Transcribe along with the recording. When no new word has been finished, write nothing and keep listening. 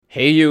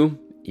Hey you,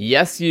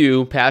 yes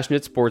you,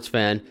 passionate sports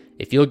fan.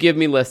 If you'll give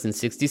me less than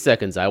 60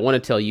 seconds, I want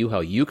to tell you how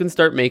you can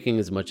start making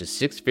as much as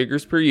 6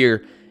 figures per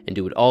year and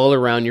do it all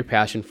around your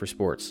passion for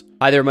sports.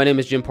 Hi there, my name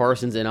is Jim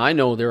Parsons, and I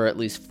know there are at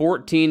least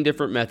 14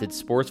 different methods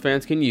sports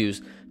fans can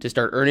use to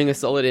start earning a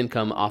solid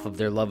income off of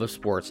their love of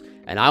sports,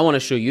 and I want to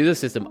show you the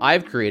system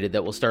I've created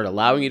that will start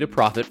allowing you to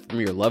profit from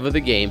your love of the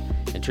game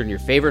and turn your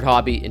favorite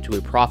hobby into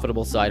a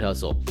profitable side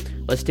hustle.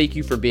 Let's take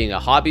you from being a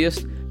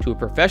hobbyist to a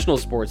professional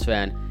sports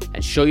fan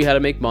and show you how to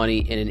make money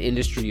in an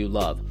industry you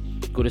love.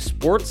 Go to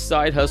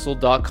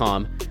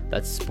sportssidehustle.com,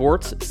 that's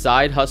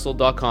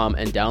sportssidehustle.com,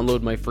 and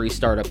download my free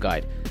startup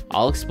guide.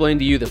 I'll explain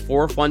to you the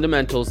 4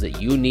 fundamentals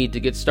that you need to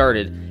get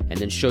started and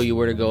then show you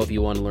where to go if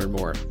you want to learn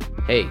more.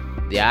 Hey,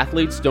 the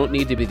athletes don't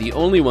need to be the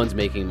only ones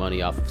making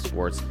money off of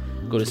sports.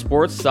 Go to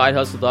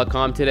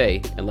sportssidehustle.com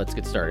today and let's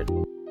get started.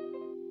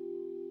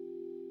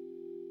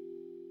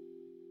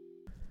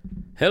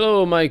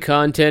 Hello, my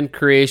content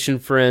creation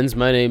friends.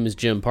 My name is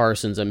Jim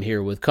Parsons. I'm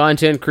here with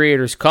Content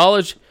Creators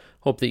College.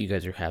 Hope that you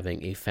guys are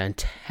having a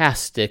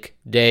fantastic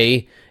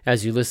day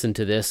as you listen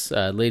to this.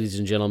 Ladies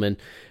and gentlemen,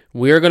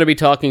 we are going to be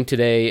talking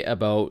today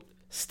about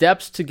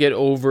steps to get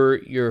over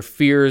your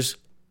fears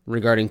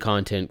regarding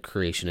content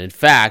creation. In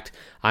fact,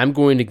 I'm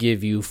going to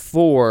give you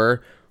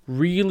 4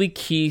 really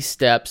key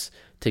steps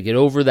to get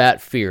over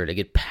that fear, to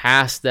get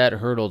past that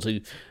hurdle,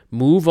 to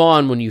move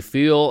on when you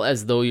feel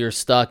as though you're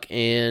stuck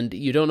and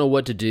you don't know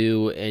what to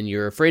do and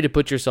you're afraid to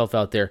put yourself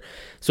out there.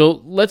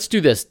 So let's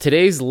do this.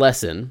 Today's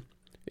lesson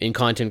in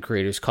Content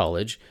Creators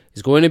College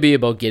is going to be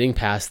about getting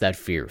past that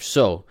fear.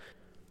 So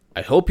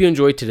I hope you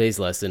enjoyed today's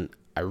lesson.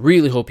 I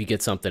really hope you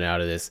get something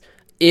out of this.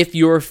 If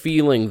you're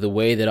feeling the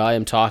way that I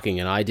am talking,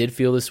 and I did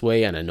feel this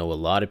way, and I know a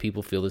lot of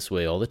people feel this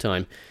way all the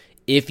time,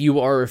 if you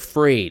are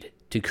afraid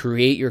to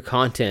create your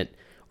content,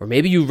 or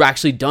maybe you've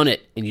actually done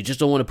it and you just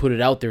don't want to put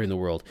it out there in the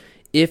world,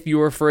 if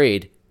you're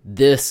afraid,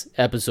 this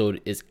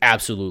episode is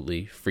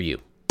absolutely for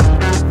you.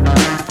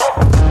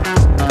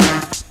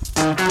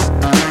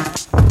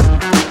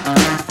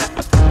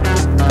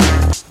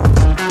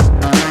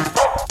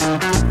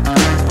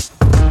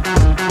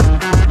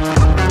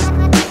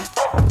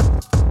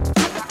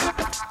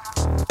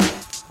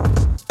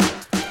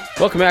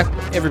 Welcome back,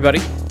 everybody.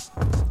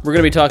 We're going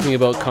to be talking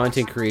about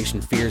content creation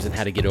fears and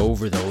how to get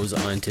over those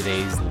on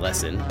today's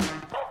lesson.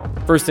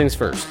 First things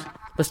first,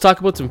 let's talk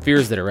about some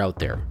fears that are out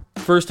there.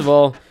 First of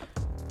all,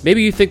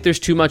 maybe you think there's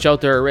too much out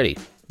there already.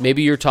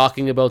 Maybe you're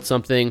talking about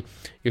something,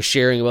 you're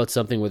sharing about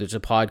something, whether it's a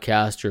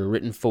podcast or a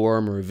written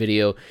form or a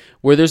video,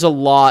 where there's a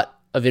lot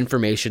of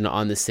information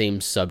on the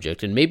same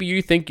subject. And maybe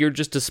you think you're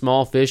just a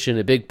small fish in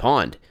a big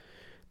pond.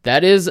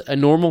 That is a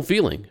normal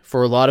feeling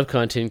for a lot of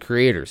content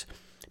creators.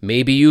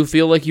 Maybe you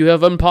feel like you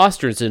have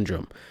imposter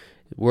syndrome,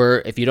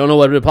 where if you don't know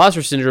what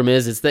imposter syndrome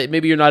is, it's that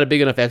maybe you're not a big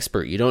enough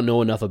expert. You don't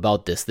know enough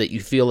about this, that you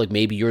feel like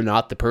maybe you're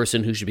not the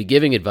person who should be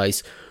giving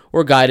advice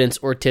or guidance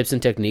or tips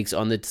and techniques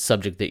on the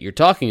subject that you're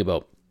talking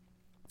about.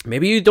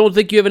 Maybe you don't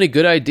think you have any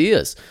good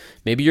ideas.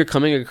 Maybe you're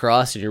coming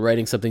across and you're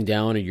writing something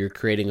down or you're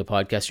creating a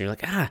podcast and you're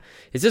like,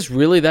 is this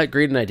really that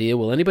great an idea?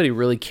 Will anybody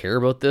really care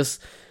about this?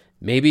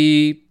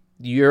 Maybe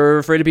you're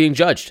afraid of being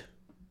judged.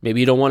 Maybe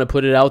you don't want to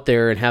put it out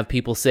there and have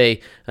people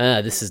say,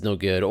 this is no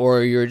good.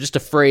 Or you're just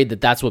afraid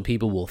that that's what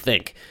people will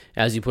think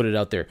as you put it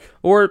out there.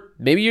 Or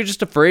maybe you're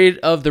just afraid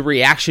of the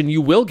reaction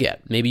you will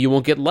get. Maybe you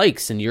won't get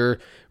likes and you're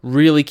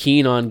really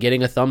keen on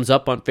getting a thumbs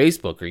up on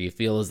Facebook, or you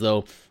feel as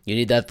though you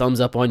need that thumbs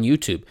up on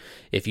YouTube.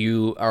 If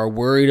you are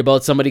worried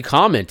about somebody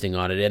commenting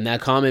on it and that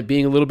comment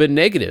being a little bit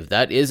negative,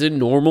 that is a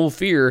normal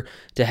fear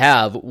to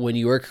have when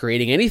you are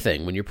creating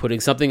anything, when you're putting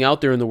something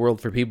out there in the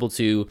world for people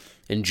to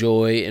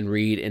enjoy and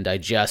read and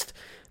digest.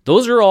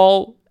 Those are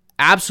all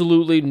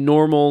absolutely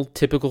normal,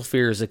 typical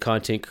fears that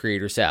content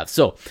creators have.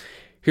 So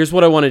here's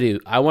what I want to do.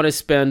 I want to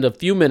spend a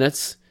few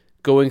minutes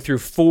going through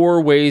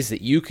 4 ways that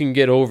you can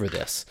get over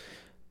this.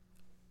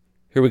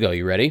 Here we go.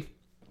 You ready?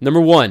 Number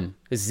 1,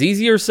 it's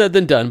easier said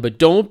than done, but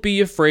don't be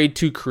afraid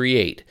to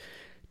create.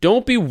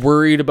 Don't be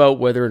worried about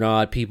whether or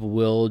not people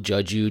will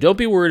judge you. Don't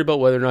be worried about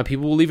whether or not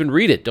people will even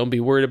read it. Don't be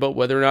worried about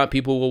whether or not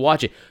people will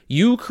watch it.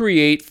 You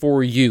create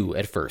for you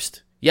at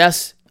first.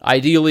 Yes,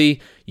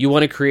 ideally, you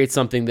want to create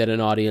something that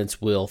an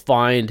audience will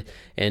find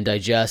and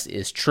digest,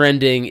 is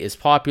trending, is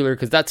popular,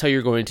 because that's how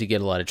you're going to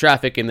get a lot of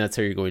traffic, and that's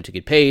how you're going to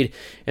get paid,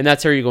 and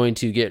that's how you're going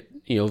to get,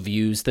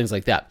 views, things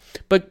like that.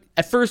 But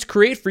at first,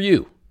 create for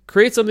you.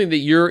 Create something that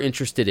you're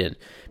interested in,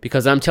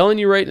 because I'm telling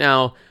you right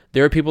now,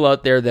 there are people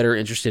out there that are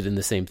interested in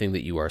the same thing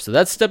that you are. So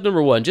that's step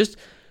number 1. Just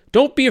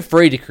don't be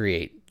afraid to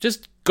create.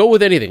 Just go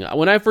with anything.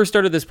 When I first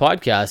started this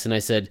podcast and I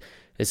said,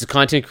 it's a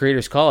Content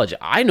Creators College,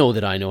 I know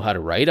that I know how to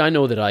write. I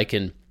know that I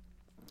can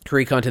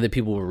create content that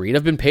people will read.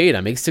 I've been paid. I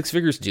make 6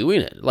 figures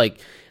doing it.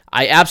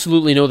 I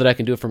absolutely know that I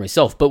can do it for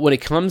myself. But when it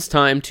comes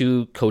time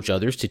to coach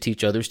others, to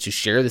teach others, to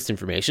share this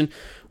information,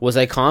 was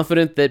I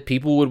confident that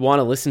people would want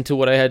to listen to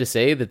what I had to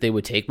say, that they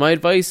would take my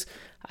advice?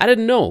 I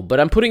didn't know,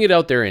 but I'm putting it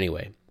out there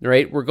anyway,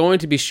 right? We're going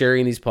to be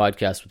sharing these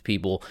podcasts with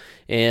people,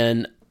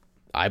 and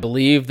I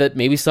believe that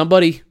maybe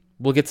somebody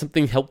will get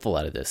something helpful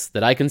out of this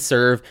that I can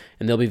serve,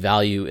 and there'll be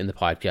value in the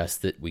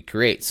podcast that we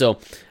create. So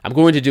I'm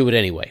going to do it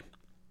anyway.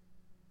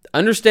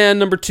 Understand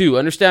number 2,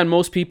 understand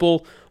most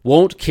people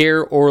won't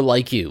care or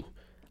like you.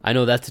 I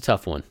know that's a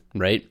tough one,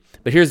 right?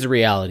 But here's the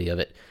reality of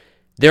it.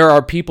 There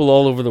are people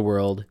all over the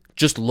world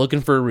just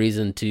looking for a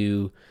reason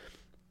to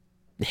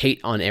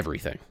hate on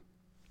everything.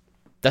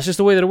 That's just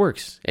the way that it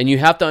works. And you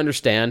have to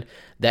understand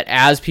that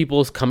as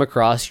people come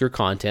across your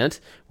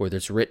content, whether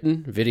it's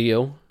written,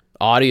 video,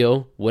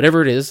 audio,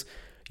 whatever it is,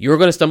 you're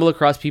going to stumble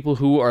across people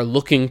who are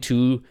looking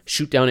to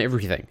shoot down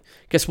everything.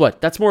 Guess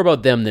what? That's more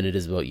about them than it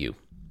is about you.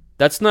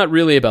 That's not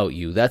really about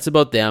you. That's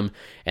about them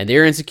and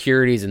their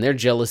insecurities and their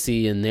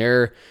jealousy and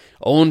their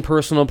own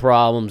personal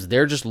problems.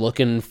 They're just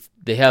looking,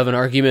 they have an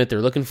argument, they're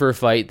looking for a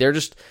fight.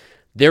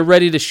 They're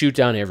ready to shoot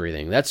down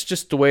everything. That's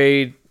just the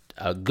way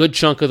a good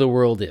chunk of the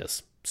world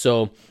is.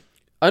 So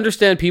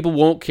understand people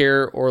won't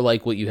care or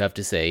like what you have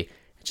to say.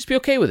 Just be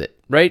okay with it,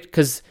 right?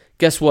 Because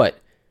guess what?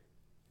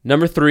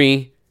 Number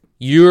 3,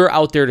 you're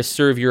out there to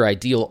serve your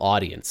ideal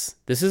audience.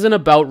 This isn't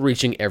about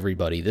reaching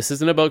everybody. This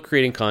isn't about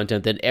creating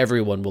content that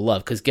everyone will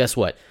love. Because guess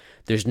what?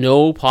 There's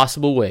no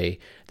possible way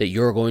that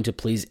you're going to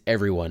please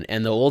everyone.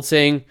 And the old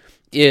saying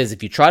is,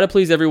 if you try to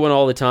please everyone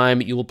all the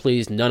time, you will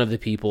please none of the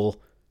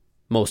people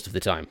most of the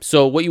time.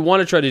 So what you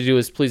want to try to do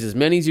is please as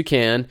many as you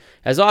can,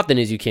 as often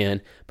as you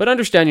can, but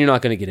understand you're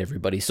not going to get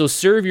everybody. So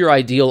serve your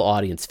ideal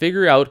audience.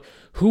 Figure out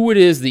who it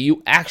is that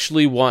you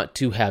actually want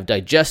to have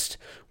digest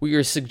what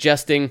you're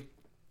suggesting,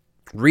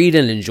 read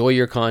and enjoy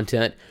your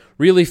content,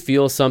 really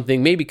feel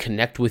something, maybe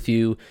connect with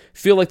you,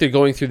 feel like they're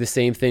going through the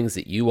same things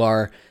that you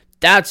are.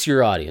 That's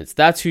your audience.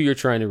 That's who you're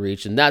trying to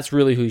reach, and that's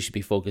really who you should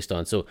be focused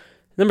on. So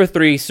number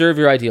 3, serve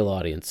your ideal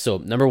audience. So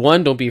number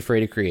 1, don't be afraid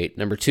to create.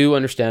 Number 2,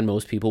 understand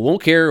most people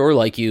won't care or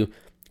like you.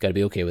 Got to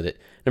be okay with it.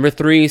 Number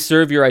 3,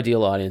 serve your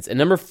ideal audience. And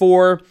number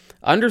 4,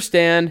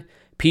 understand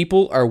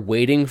people are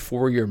waiting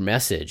for your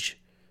message.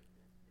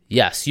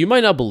 Yes, you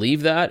might not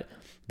believe that,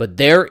 but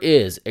there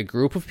is a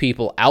group of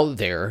people out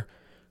there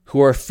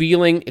who are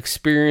feeling,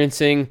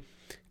 experiencing,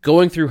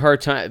 going through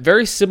hard times,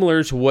 very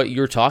similar to what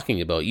you're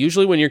talking about.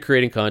 Usually when you're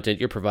creating content,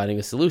 you're providing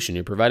a solution,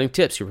 you're providing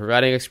tips, you're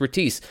providing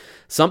expertise,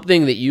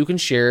 something that you can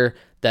share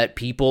that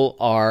people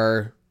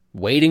are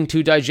waiting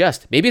to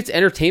digest. Maybe it's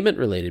entertainment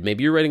related.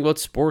 Maybe you're writing about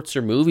sports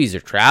or movies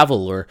or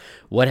travel or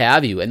what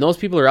have you. And those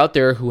people are out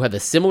there who have a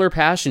similar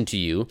passion to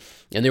you,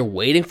 and they're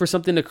waiting for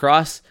something to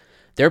cross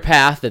their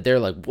path that they're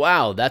like,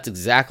 wow, that's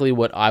exactly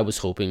what I was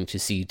hoping to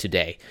see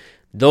today.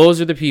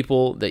 Those are the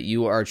people that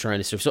you are trying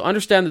to serve. So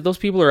understand that those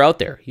people are out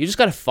there. You just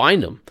got to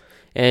find them,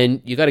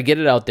 and you got to get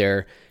it out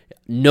there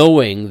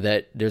knowing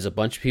that there's a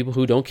bunch of people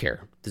who don't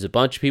care. There's a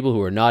bunch of people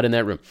who are not in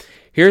that room.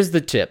 Here's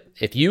the tip.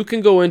 If you can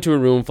go into a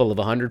room full of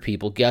 100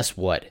 people, guess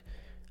what?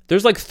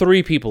 There's like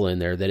 3 people in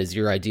there that is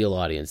your ideal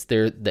audience.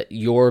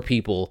 Your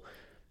people.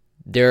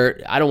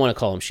 I don't want to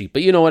call them sheep,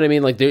 but you know what I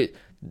mean? Like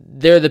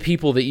they're the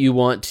people that you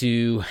want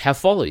to have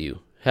follow you,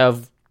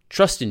 have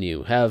trust in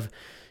you, have,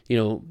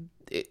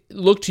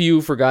 look to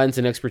you for guidance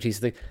and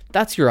expertise.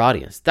 That's your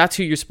audience. That's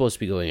who you're supposed to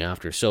be going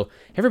after. So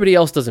everybody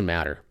else doesn't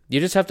matter. You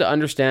just have to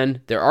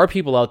understand there are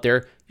people out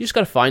there. You just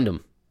got to find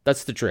them.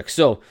 That's the trick.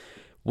 So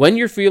when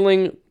you're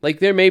feeling like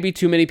there may be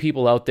too many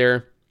people out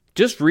there,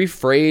 just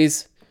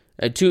rephrase,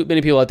 too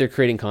many people out there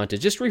creating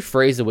content, just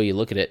rephrase the way you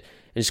look at it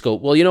and just go,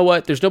 well, you know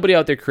what? There's nobody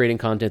out there creating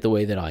content the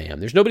way that I am.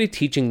 There's nobody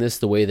teaching this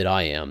the way that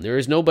I am. There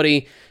is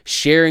nobody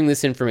sharing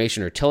this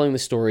information or telling the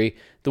story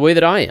the way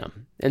that I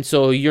am. And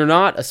so you're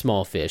not a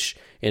small fish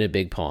in a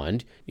big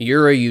pond.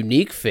 You're a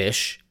unique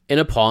fish in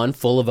a pond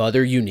full of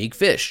other unique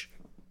fish.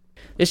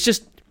 It's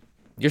just,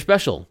 you're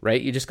special,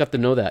 right? You just got to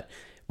know that.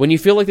 When you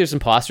feel like there's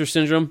imposter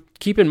syndrome,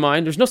 keep in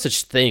mind there's no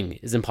such thing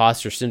as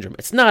imposter syndrome.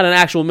 It's not an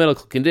actual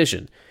medical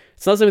condition.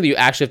 It's not something that you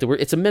actually have to work.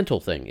 It's a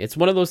mental thing. It's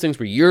one of those things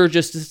where you're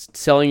just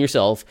telling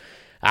yourself,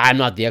 I'm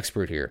not the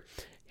expert here.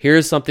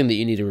 Here's something that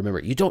you need to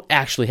remember. You don't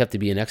actually have to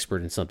be an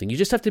expert in something. You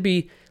just have to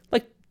be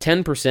like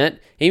 10%.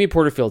 Amy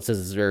Porterfield says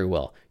this very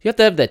well. You have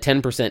to have that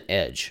 10%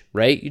 edge,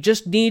 right? You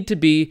just need to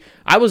be.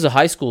 I was a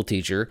high school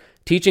teacher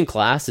teaching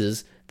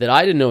classes that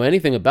I didn't know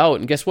anything about.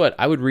 And guess what?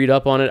 I would read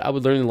up on it. I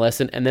would learn the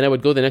lesson. And then I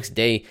would go the next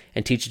day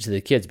and teach it to the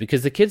kids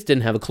because the kids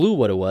didn't have a clue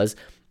what it was.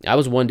 I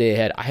was one day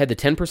ahead. I had the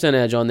 10%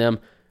 edge on them.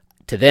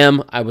 To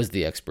them, I was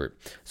the expert.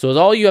 So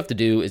all you have to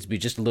do is be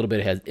just a little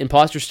bit ahead.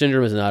 Imposter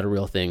syndrome is not a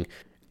real thing.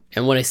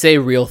 And when I say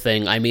real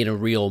thing, I mean a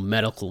real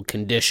medical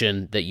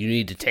condition that you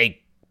need to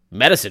take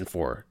medicine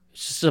for.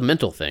 It's just a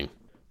mental thing.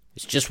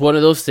 It's just one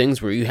of those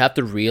things where you have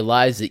to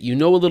realize that you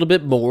know a little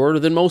bit more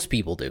than most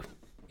people do.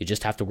 You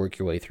just have to work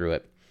your way through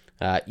it.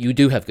 You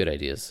do have good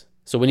ideas.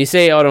 So when you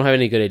say, oh, I don't have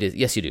any good ideas,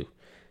 yes, you do.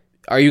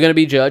 Are you going to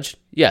be judged?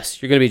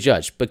 Yes, you're going to be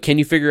judged. But can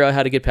you figure out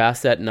how to get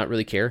past that and not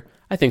really care?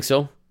 I think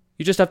so.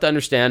 You just have to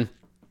understand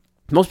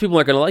most people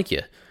aren't going to like you,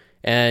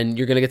 and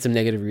you're going to get some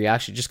negative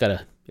reaction. You just got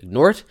to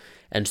ignore it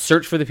and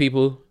search for the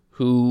people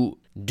who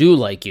do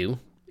like you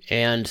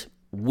and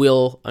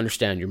will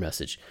understand your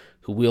message,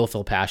 who will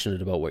feel passionate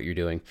about what you're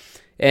doing.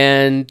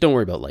 And don't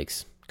worry about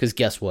likes, because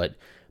guess what?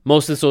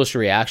 most of the social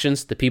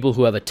reactions, the people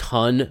who have a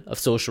ton of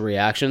social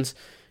reactions,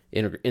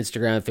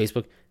 Instagram,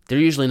 Facebook, they're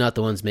usually not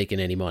the ones making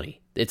any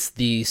money. It's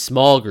the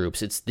small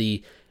groups. It's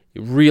the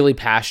really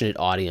passionate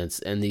audience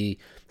and the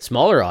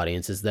smaller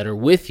audiences that are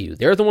with you.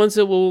 They're the ones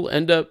that will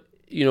end up,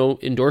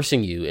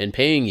 endorsing you and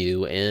paying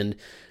you and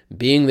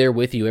being there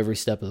with you every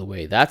step of the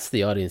way. That's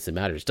the audience that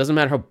matters. It doesn't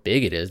matter how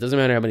big it is. It doesn't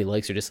matter how many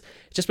likes it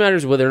just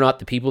matters whether or not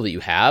the people that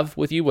you have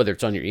with you, whether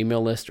it's on your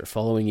email list or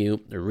following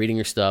you or reading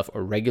your stuff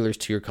or regulars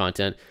to your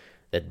content,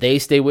 that they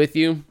stay with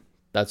you.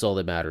 That's all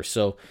that matters.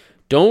 So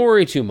don't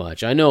worry too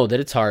much. I know that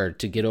it's hard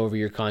to get over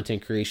your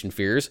content creation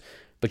fears,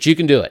 but you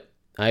can do it.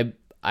 I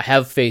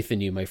have faith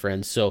in you, my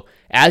friends. So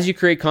as you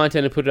create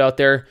content and put it out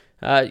there,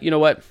 you know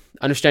what?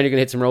 Understand you're going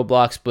to hit some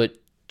roadblocks, but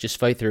just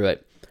fight through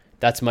it.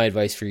 That's my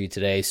advice for you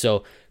today.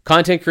 So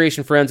content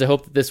creation friends, I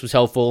hope that this was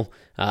helpful.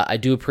 I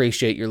do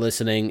appreciate your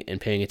listening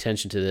and paying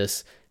attention to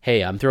this.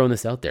 Hey, I'm throwing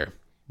this out there.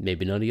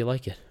 Maybe none of you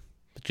like it,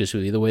 but just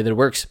either way that it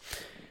works.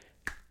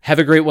 Have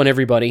a great one,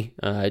 everybody.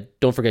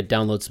 Don't forget,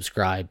 download,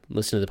 subscribe,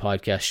 listen to the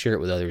podcast, share it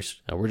with others.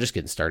 We're just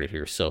getting started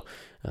here, so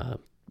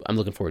I'm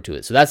looking forward to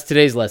it. So that's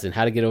today's lesson,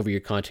 how to get over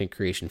your content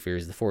creation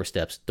fears, the 4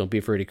 steps. Don't be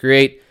afraid to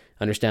create.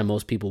 Understand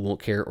most people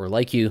won't care or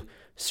like you.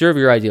 Serve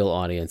your ideal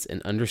audience,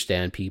 and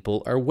understand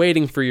people are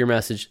waiting for your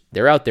message.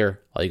 They're out there.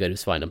 All you got to do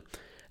is find them.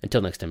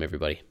 Until next time,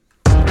 everybody.